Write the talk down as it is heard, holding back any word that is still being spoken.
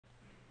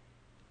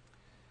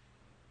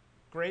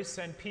Grace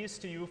and peace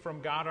to you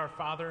from God our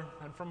Father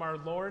and from our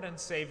Lord and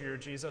Savior,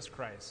 Jesus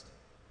Christ.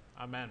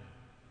 Amen.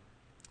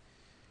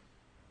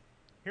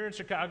 Here in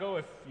Chicago,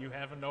 if you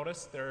haven't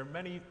noticed, there are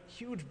many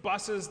huge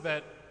buses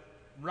that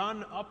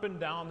run up and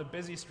down the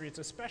busy streets,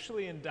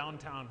 especially in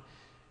downtown.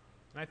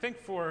 And I think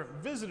for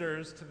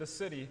visitors to the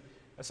city,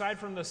 aside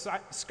from the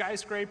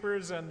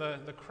skyscrapers and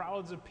the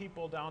crowds of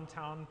people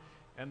downtown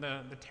and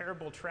the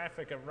terrible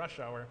traffic at rush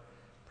hour,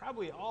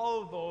 probably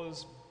all of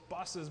those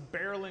buses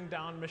barreling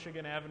down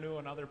Michigan Avenue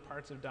and other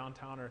parts of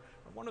downtown are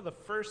one of the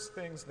first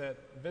things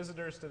that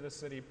visitors to the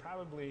city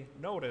probably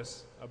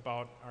notice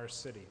about our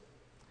city.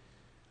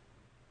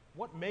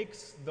 What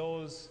makes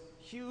those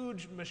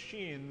huge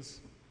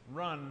machines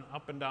run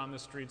up and down the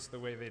streets the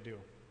way they do?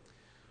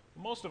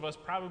 Most of us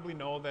probably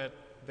know that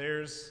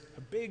there's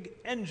a big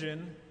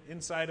engine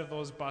inside of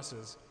those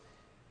buses.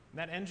 And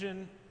that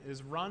engine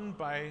is run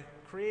by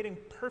creating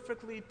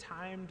perfectly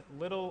timed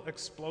little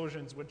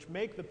explosions, which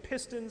make the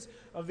pistons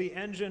of the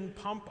engine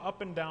pump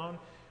up and down,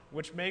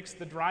 which makes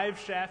the drive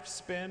shaft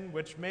spin,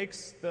 which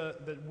makes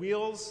the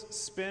wheels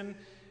spin,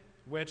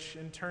 which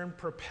in turn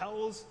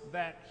propels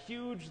that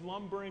huge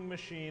lumbering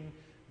machine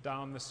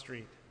down the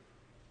street.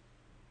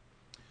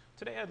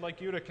 Today I'd like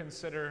you to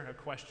consider a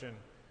question.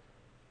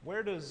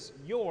 Where does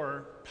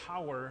your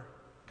power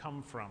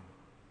come from?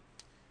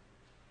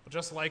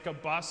 Just like a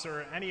bus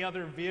or any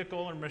other vehicle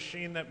or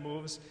machine that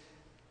moves,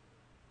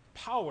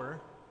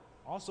 power,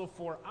 also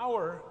for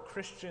our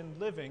Christian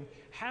living,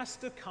 has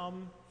to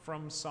come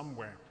from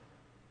somewhere.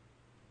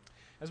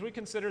 As we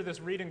consider this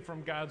reading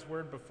from God's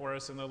Word before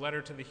us in the letter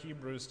to the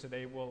Hebrews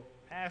today, we'll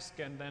ask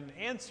and then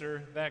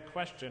answer that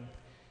question.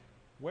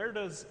 Where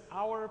does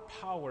our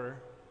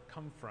power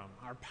come from?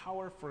 Our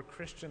power for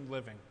Christian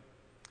living?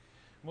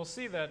 We'll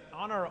see that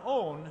on our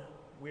own,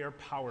 we are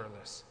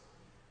powerless,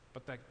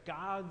 but that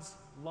God's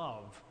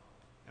love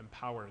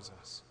empowers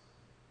us.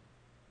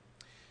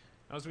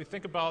 Now, as we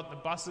think about the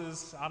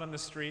buses out on the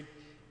street,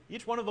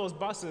 each one of those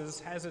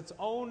buses has its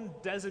own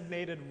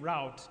designated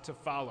route to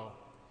follow.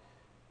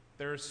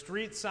 There are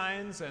street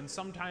signs and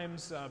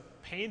sometimes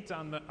paint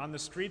on the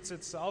streets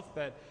itself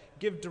that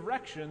give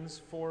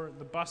directions for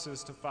the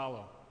buses to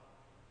follow.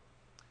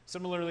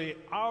 Similarly,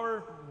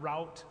 our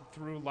route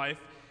through life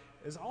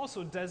is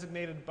also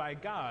designated by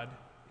God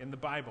in the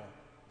Bible.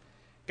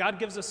 God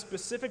gives us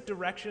specific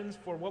directions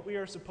for what we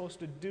are supposed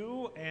to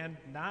do and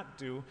not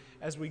do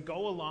as we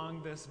go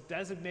along this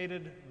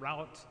designated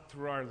route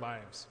through our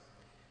lives.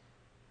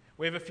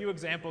 We have a few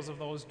examples of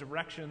those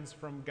directions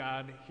from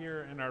God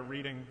here in our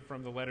reading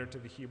from the letter to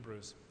the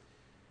Hebrews.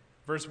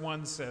 Verse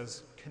 1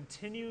 says,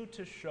 "Continue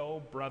to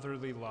show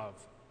brotherly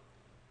love."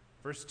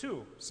 Verse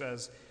 2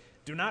 says,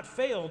 "Do not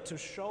fail to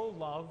show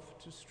love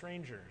to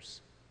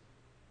strangers."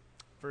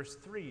 Verse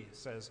 3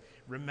 says,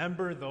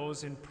 "Remember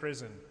those in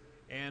prison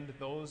and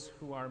those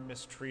who are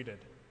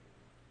mistreated."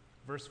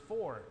 Verse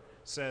 4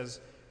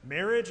 says,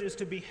 "Marriage is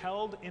to be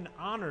held in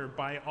honor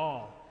by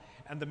all,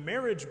 and the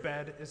marriage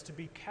bed is to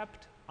be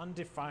kept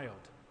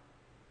undefiled."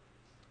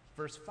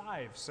 Verse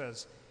 5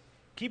 says,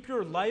 "Keep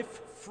your life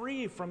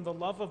free from the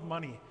love of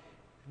money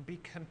and be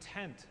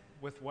content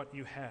with what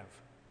you have."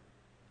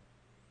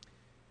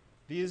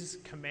 These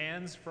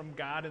commands from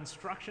God,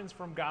 instructions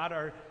from God,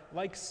 are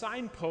like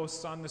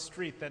signposts on the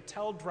street that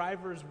tell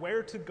drivers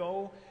where to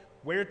go,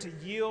 where to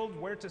yield,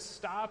 where to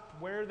stop,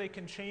 where they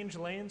can change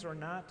lanes or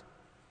not.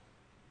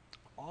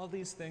 All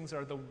these things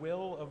are the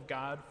will of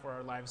God for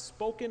our lives,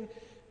 spoken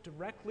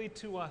directly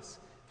to us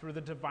through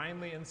the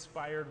divinely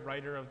inspired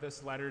writer of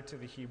this letter to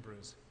the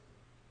Hebrews.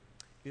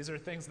 These are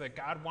things that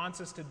God wants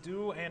us to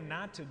do and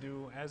not to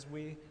do as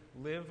we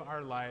live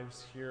our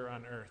lives here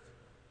on earth.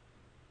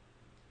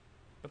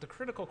 But the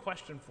critical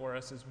question for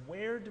us is,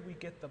 where do we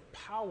get the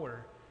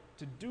power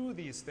to do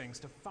these things,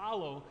 to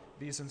follow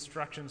these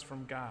instructions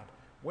from God?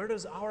 Where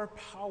does our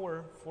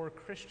power for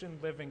Christian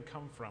living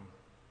come from?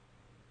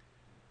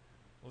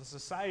 Well, the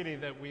society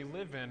that we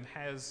live in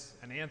has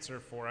an answer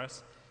for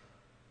us.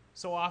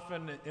 So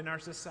often in our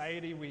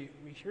society, we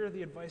hear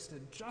the advice to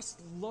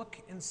just look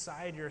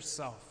inside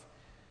yourself.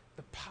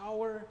 The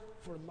power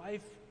for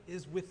life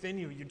is within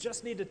you. You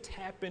just need to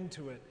tap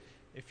into it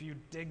if you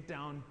dig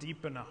down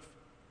deep enough.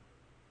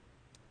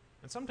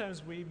 And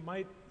sometimes we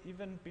might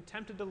even be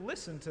tempted to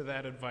listen to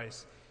that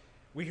advice.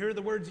 We hear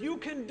the words, "You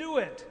can do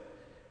it."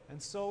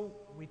 And so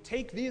we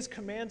take these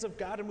commands of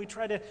God and we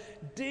try to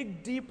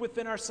dig deep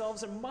within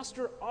ourselves and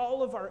muster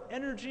all of our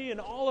energy and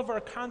all of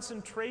our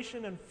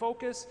concentration and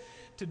focus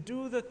to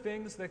do the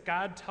things that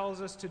God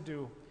tells us to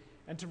do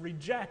and to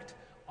reject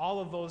all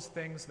of those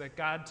things that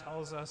God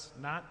tells us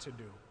not to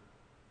do.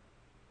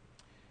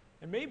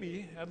 And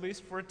maybe, at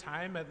least for a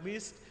time, at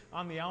least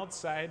on the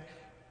outside,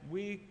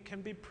 we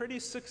can be pretty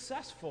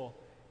successful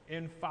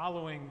in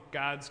following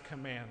God's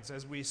commands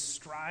as we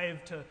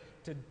strive to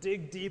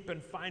dig deep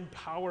and find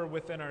power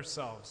within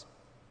ourselves.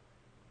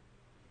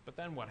 But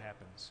then what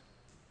happens?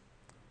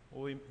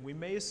 Well, we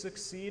may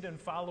succeed in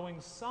following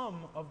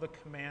some of the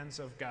commands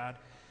of God,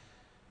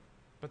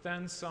 but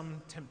then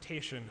some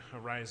temptation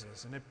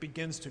arises, and it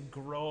begins to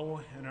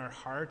grow in our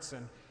hearts,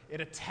 and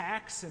It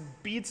attacks and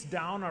beats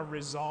down our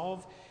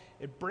resolve.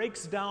 It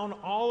breaks down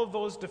all of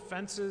those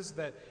defenses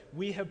that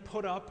we have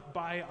put up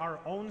by our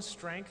own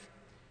strength.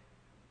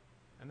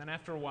 And then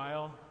after a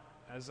while,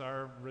 as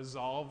our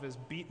resolve is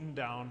beaten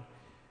down,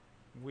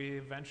 we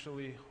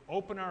eventually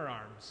open our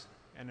arms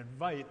and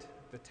invite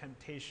the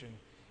temptation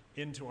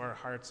into our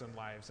hearts and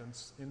lives. And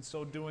in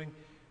so doing,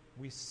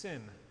 we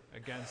sin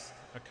against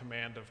a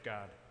command of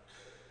God.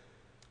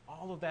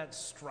 All of that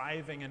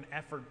striving and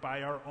effort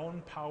by our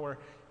own power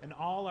and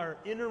all our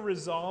inner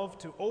resolve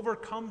to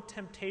overcome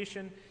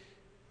temptation,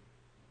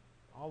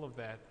 all of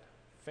that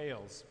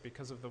fails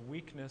because of the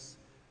weakness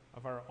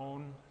of our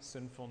own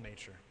sinful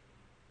nature.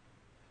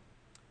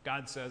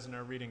 God says in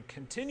our reading,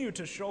 "Continue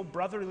to show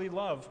brotherly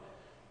love."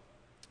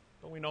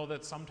 But we know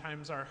that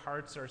sometimes our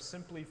hearts are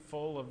simply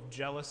full of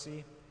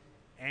jealousy,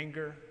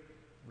 anger,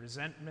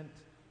 resentment,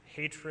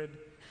 hatred,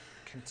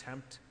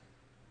 contempt.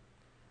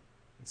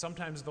 And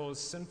sometimes those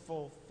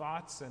sinful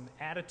thoughts and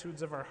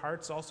attitudes of our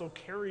hearts also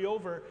carry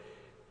over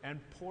and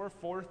pour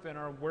forth in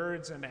our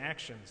words and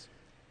actions.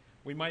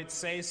 We might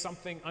say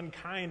something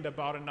unkind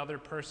about another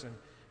person,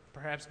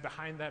 perhaps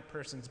behind that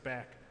person's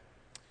back.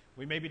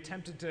 We may be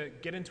tempted to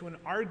get into an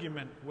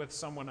argument with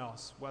someone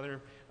else,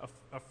 whether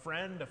a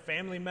friend, a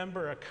family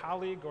member, a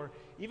colleague, or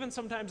even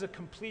sometimes a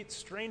complete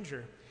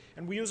stranger.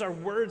 And we use our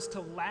words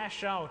to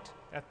lash out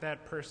at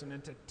that person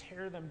and to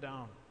tear them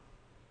down.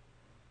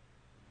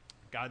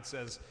 God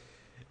says,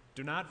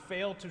 "Do not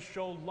fail to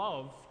show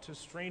love to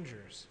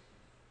strangers."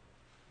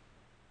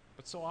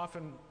 But so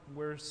often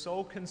we're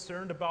so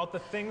concerned about the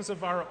things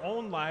of our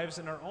own lives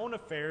and our own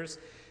affairs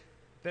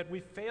that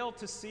we fail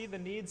to see the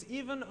needs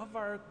even of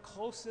our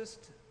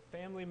closest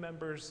family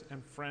members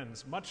and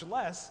friends, much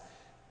less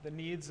the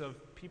needs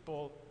of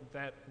people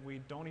that we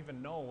don't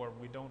even know or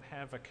we don't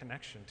have a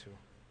connection to.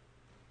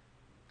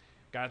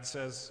 God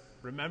says,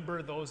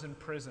 "Remember those in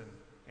prison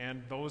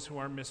and those who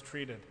are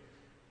mistreated."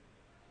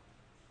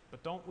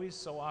 But don't we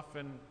so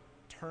often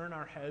turn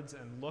our heads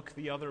and look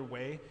the other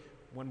way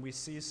when we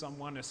see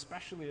someone,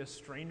 especially a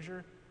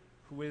stranger,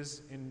 who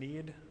is in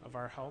need of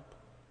our help?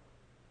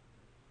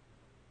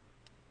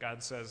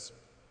 God says,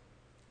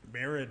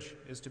 "Marriage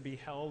is to be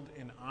held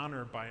in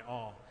honor by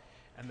all,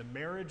 and the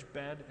marriage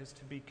bed is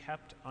to be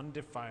kept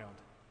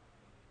undefiled."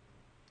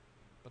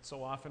 But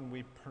so often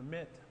we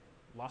permit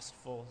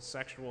lustful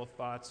sexual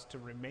thoughts to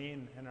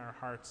remain in our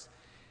hearts,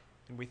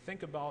 and we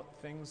think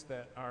about things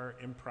that are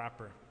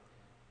improper.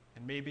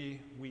 And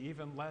maybe we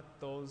even let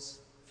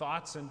those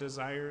thoughts and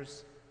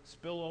desires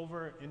spill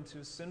over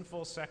into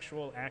sinful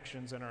sexual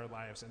actions in our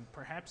lives, and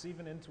perhaps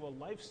even into a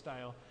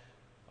lifestyle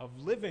of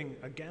living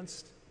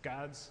against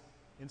God's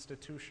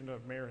institution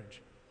of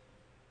marriage.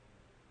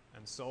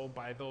 And so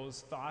by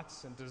those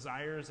thoughts and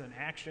desires and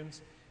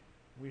actions,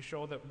 we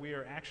show that we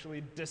are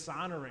actually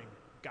dishonoring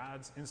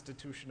God's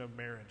institution of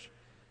marriage,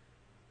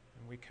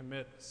 and we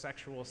commit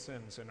sexual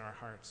sins in our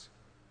hearts.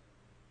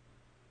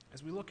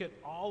 As we look at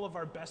all of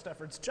our best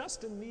efforts,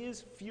 just in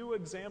these few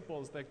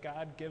examples that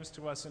God gives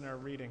to us in our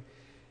reading,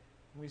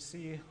 we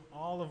see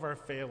all of our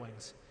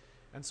failings.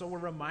 And so we're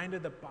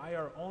reminded that by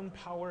our own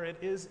power,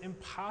 it is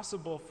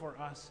impossible for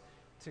us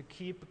to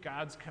keep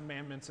God's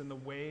commandments in the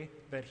way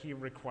that He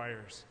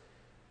requires.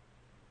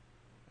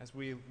 As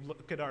we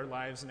look at our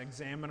lives and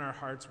examine our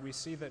hearts, we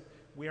see that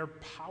we are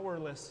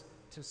powerless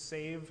to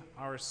save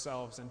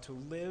ourselves and to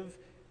live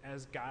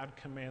as God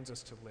commands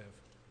us to live.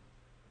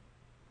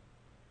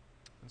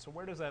 And so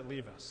where does that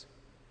leave us?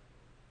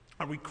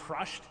 Are we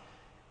crushed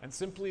and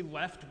simply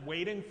left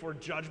waiting for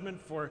judgment,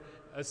 for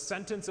a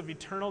sentence of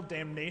eternal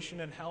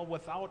damnation in hell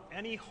without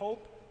any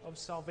hope of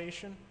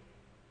salvation?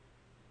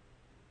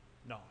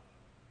 No.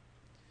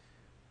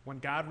 When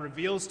God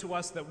reveals to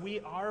us that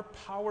we are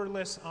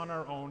powerless on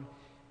our own,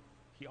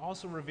 He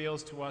also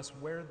reveals to us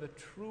where the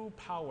true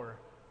power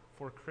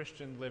for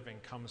Christian living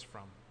comes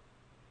from.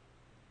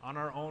 On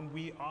our own,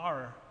 we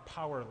are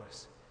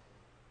powerless,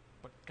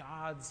 but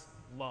God's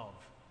love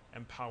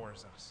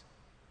empowers us.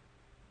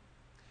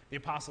 The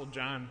Apostle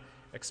John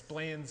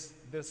explains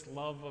this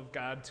love of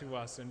God to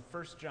us in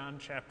 1 John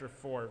chapter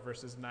 4,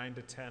 verses 9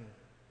 to 10.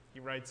 He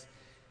writes,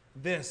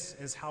 "This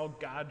is how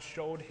God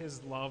showed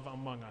His love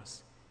among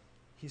us.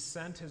 He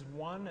sent His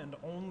one and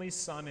only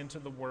Son into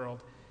the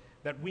world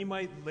that we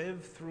might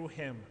live through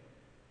Him.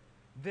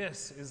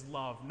 This is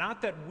love,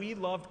 not that we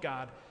loved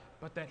God,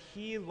 but that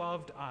He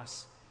loved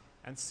us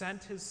and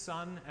sent His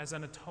Son as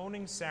an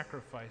atoning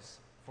sacrifice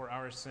for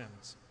our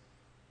sins."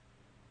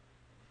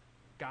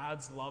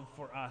 God's love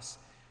for us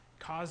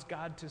caused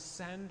God to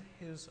send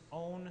His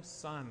own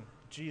Son,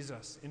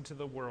 Jesus, into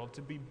the world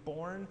to be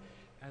born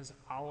as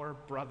our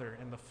brother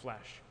in the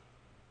flesh.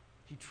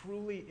 He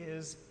truly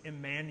is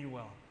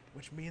Emmanuel,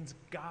 which means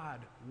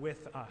God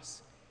with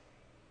us.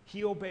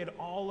 He obeyed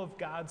all of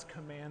God's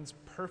commands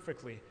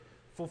perfectly,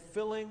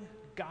 fulfilling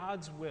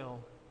God's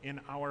will in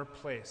our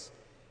place,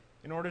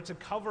 in order to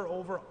cover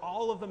over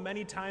all of the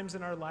many times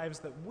in our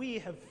lives that we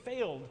have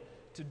failed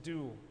to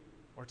do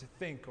or to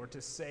think or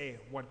to say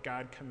what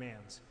God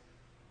commands.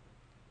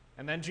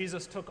 And then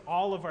Jesus took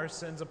all of our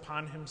sins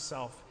upon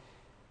Himself,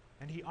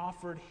 and he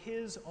offered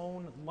his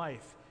own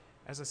life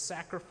as a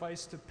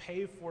sacrifice to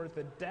pay for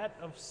the debt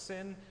of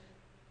sin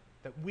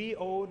that we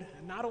owed,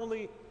 not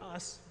only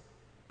us,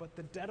 but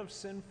the debt of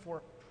sin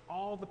for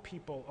all the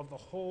people of the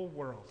whole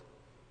world.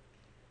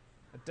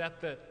 A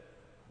debt that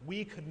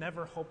we could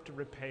never hope to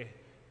repay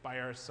by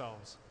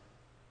ourselves.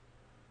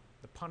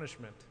 The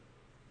punishment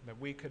that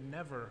we could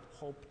never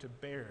hope to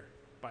bear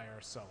by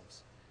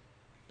ourselves.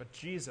 But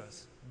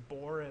Jesus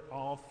bore it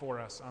all for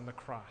us on the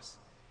cross.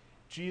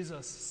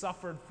 Jesus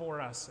suffered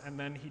for us, and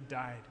then he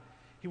died.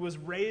 He was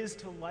raised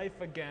to life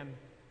again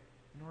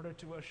in order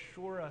to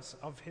assure us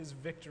of his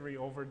victory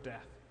over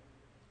death,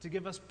 to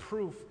give us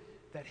proof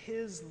that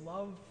his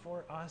love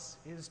for us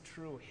is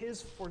true.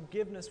 His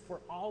forgiveness for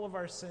all of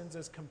our sins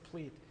is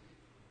complete.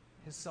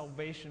 His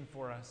salvation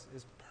for us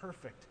is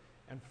perfect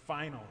and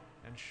final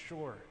and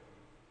sure.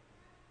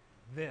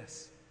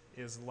 This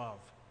is love.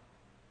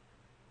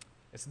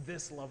 It's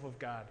this love of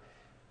God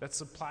that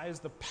supplies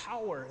the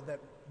power that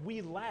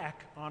we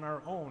lack on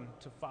our own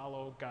to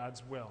follow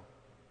God's will.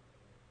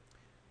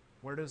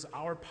 Where does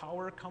our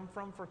power come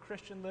from for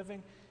Christian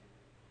living?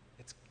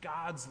 It's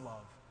God's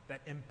love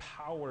that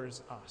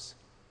empowers us.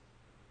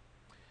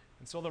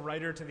 And so the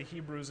writer to the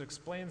Hebrews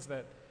explains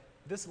that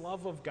this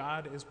love of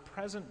God is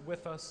present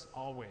with us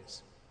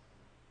always.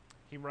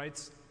 He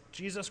writes,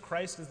 Jesus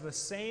Christ is the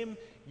same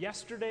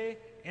yesterday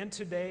and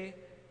today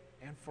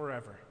and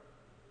forever.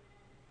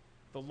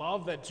 The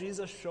love that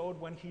Jesus showed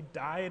when he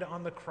died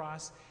on the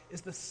cross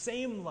is the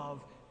same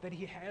love that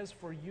he has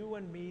for you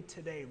and me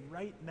today,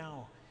 right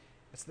now.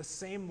 It's the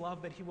same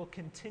love that he will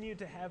continue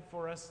to have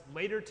for us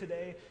later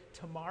today,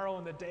 tomorrow,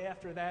 and the day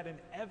after that, and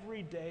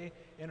every day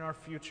in our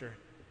future,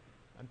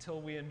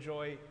 until we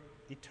enjoy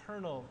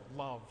eternal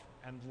love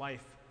and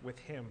life with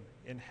him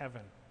in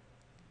heaven.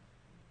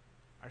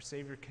 Our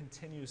Savior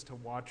continues to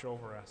watch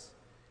over us,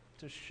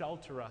 to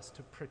shelter us,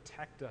 to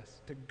protect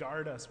us, to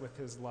guard us with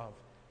his love.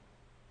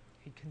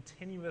 He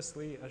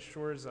continuously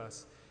assures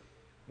us,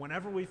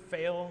 whenever we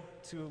fail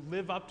to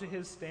live up to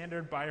his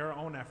standard by our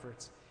own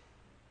efforts,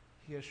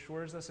 he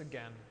assures us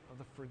again of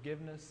the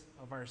forgiveness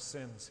of our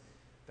sins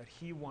that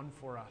he won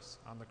for us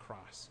on the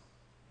cross.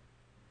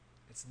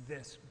 It's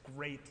this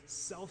great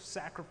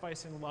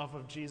self-sacrificing love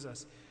of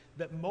Jesus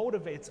that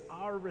motivates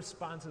our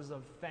responses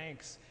of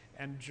thanks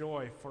and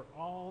joy for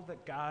all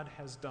that God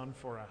has done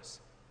for us.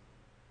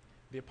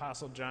 The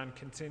Apostle John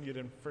continued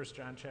in 1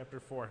 John chapter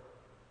 4.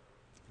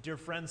 Dear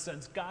friends,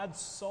 since God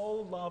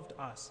so loved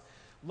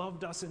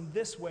us in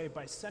this way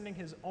by sending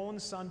his own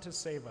Son to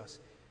save us,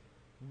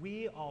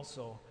 we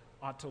also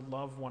ought to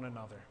love one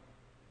another.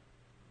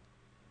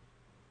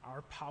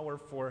 Our power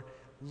for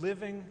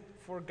living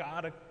for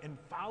God and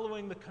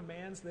following the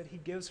commands that he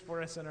gives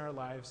for us in our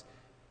lives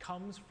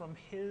comes from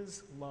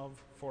his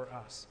love for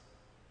us.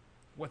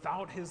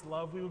 Without his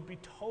love, we would be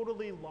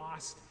totally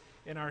lost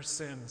in our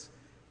sins,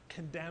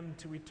 condemned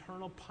to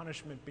eternal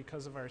punishment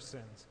because of our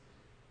sins.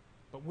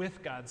 But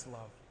with God's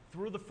love,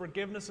 through the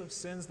forgiveness of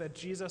sins that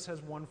Jesus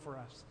has won for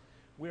us,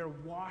 we are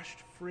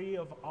washed free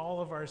of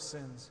all of our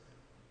sins.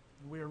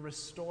 We are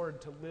restored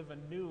to live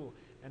a new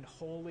and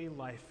holy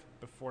life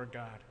before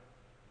God.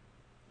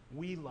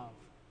 We love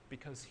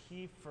because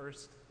he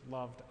first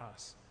loved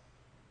us.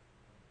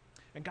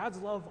 And God's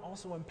love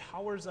also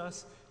empowers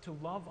us to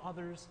love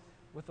others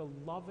with a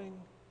loving,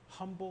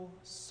 humble,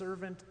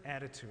 servant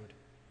attitude.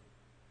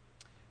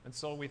 And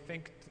so we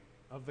think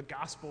of the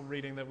gospel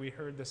reading that we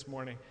heard this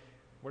morning,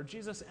 where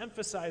Jesus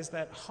emphasized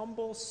that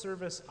humble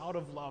service out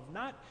of love,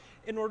 not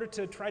in order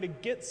to try to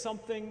get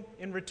something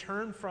in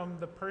return from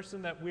the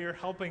person that we're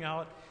helping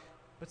out,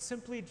 but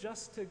simply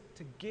just to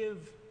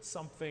give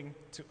something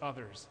to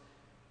others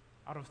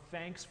out of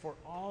thanks for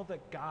all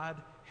that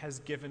God has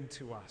given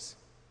to us.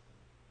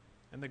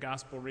 In the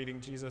gospel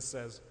reading, Jesus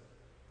says,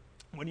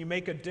 when you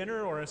make a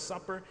dinner or a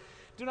supper,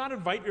 do not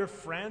invite your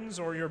friends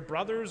or your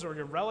brothers or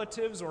your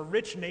relatives or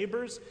rich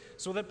neighbors,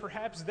 so that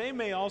perhaps they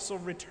may also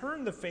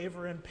return the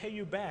favor and pay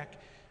you back.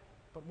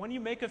 But when you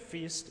make a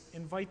feast,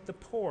 invite the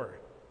poor,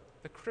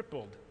 the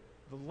crippled,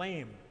 the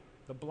lame,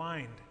 the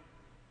blind,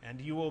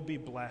 and you will be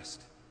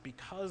blessed,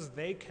 because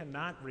they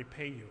cannot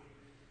repay you.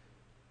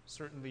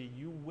 Certainly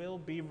you will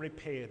be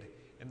repaid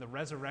in the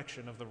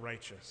resurrection of the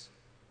righteous.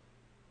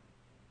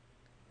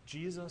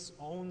 Jesus'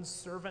 own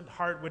servant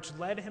heart, which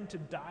led him to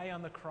die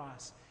on the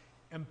cross,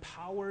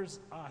 empowers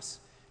us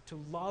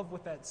to love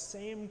with that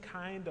same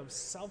kind of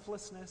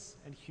selflessness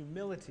and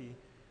humility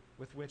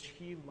with which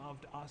he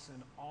loved us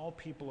and all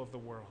people of the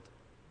world.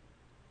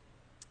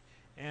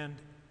 And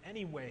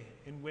any way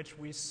in which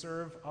we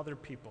serve other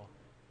people,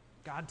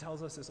 God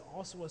tells us, is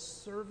also a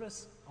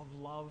service of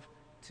love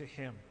to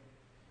him.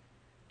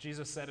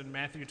 Jesus said in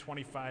Matthew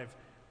 25,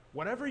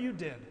 whatever you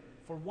did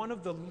for one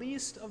of the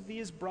least of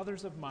these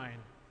brothers of mine,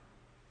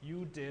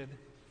 you did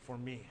for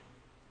me.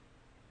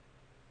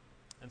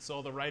 And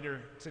so the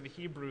writer to the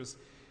Hebrews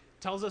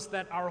tells us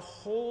that our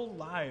whole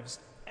lives,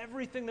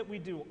 everything that we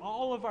do,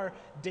 all of our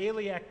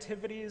daily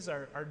activities,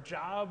 our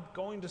job,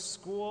 going to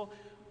school,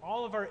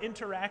 all of our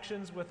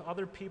interactions with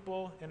other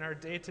people in our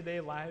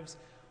day-to-day lives,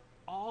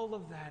 all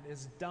of that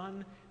is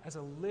done as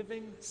a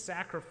living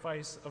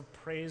sacrifice of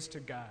praise to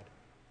God,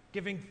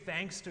 giving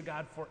thanks to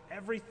God for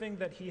everything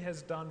that he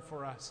has done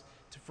for us,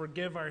 to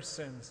forgive our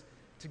sins,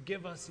 to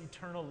give us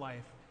eternal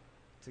life,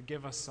 to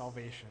give us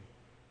salvation.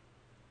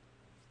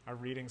 Our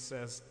reading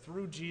says,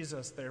 "Through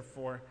Jesus,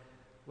 therefore,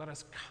 let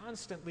us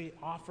constantly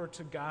offer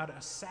to God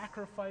a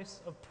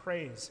sacrifice of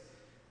praise,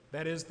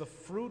 that is the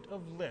fruit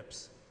of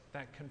lips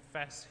that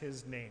confess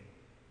his name."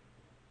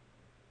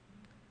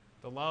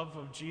 The love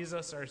of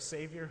Jesus, our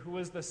Savior, who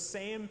is the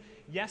same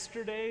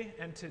yesterday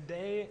and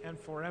today and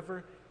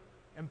forever,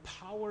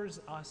 empowers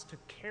us to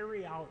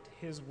carry out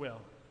his will.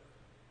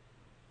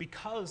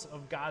 Because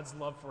of God's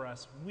love for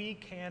us, we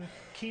can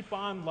keep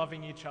on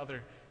loving each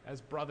other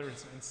as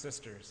brothers and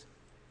sisters.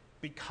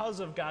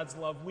 Because of God's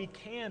love, we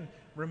can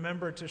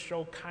remember to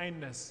show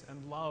kindness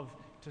and love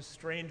to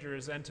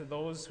strangers and to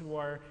those who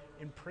are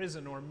in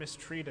prison or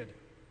mistreated.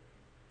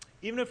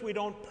 Even if we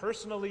don't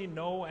personally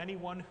know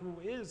anyone who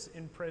is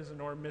in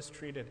prison or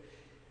mistreated,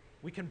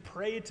 we can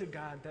pray to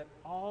God that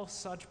all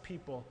such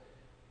people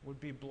would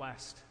be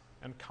blessed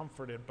and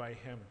comforted by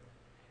him,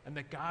 and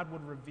that God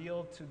would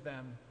reveal to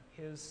them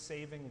his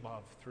saving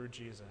love through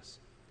Jesus.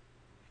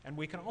 And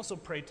we can also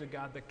pray to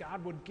God that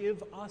God would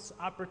give us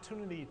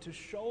opportunity to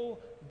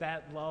show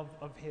that love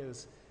of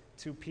his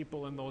to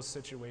people in those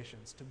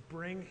situations, to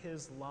bring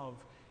his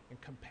love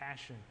and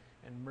compassion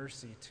and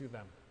mercy to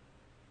them.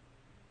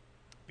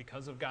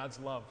 Because of God's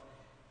love,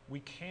 we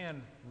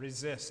can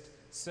resist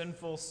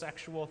sinful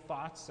sexual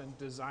thoughts and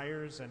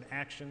desires and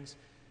actions,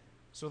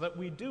 so that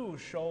we do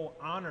show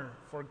honor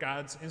for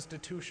God's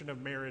institution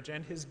of marriage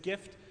and his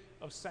gift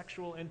of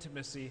sexual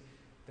intimacy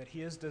that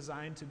he is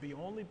designed to be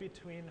only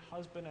between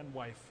husband and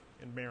wife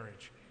in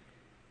marriage.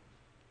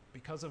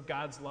 Because of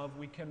God's love,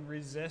 we can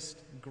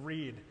resist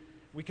greed.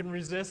 We can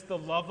resist the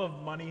love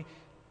of money,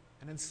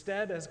 and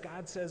instead, as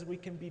God says, we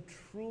can be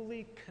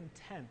truly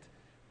content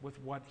with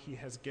what he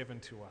has given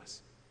to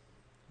us.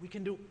 We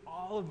can do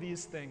all of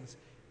these things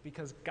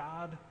because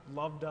God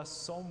loved us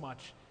so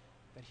much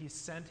that he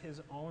sent his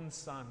own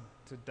son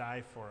to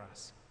die for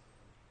us.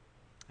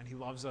 And he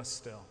loves us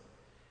still.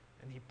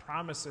 And he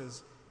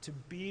promises to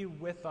be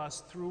with us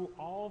through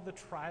all the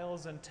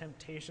trials and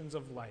temptations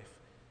of life.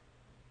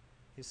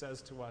 He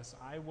says to us,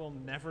 "I will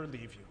never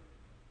leave you.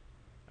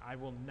 I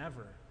will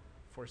never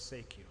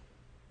forsake you."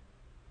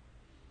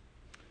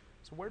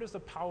 So where does the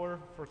power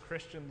for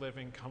Christian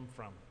living come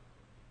from?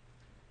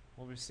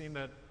 Well, we've seen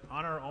that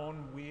on our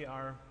own we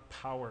are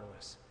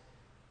powerless,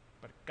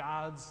 but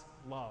God's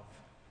love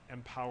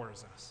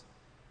empowers us.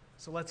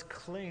 So let's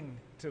cling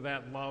to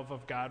that love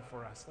of God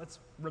for us. Let's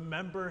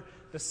remember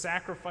the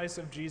sacrifice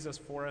of Jesus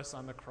for us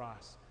on the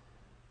cross.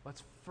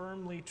 Let's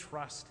firmly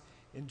trust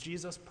in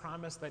Jesus'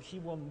 promise that he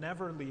will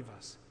never leave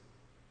us.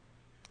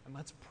 And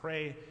let's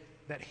pray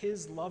that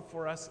his love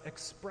for us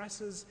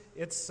expresses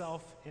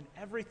itself in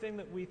everything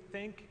that we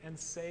think and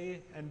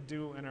say and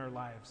do in our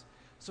lives,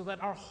 so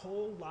that our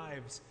whole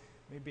lives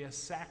may be a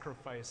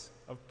sacrifice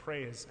of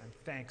praise and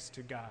thanks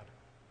to God,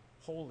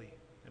 holy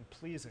and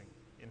pleasing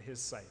in his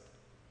sight.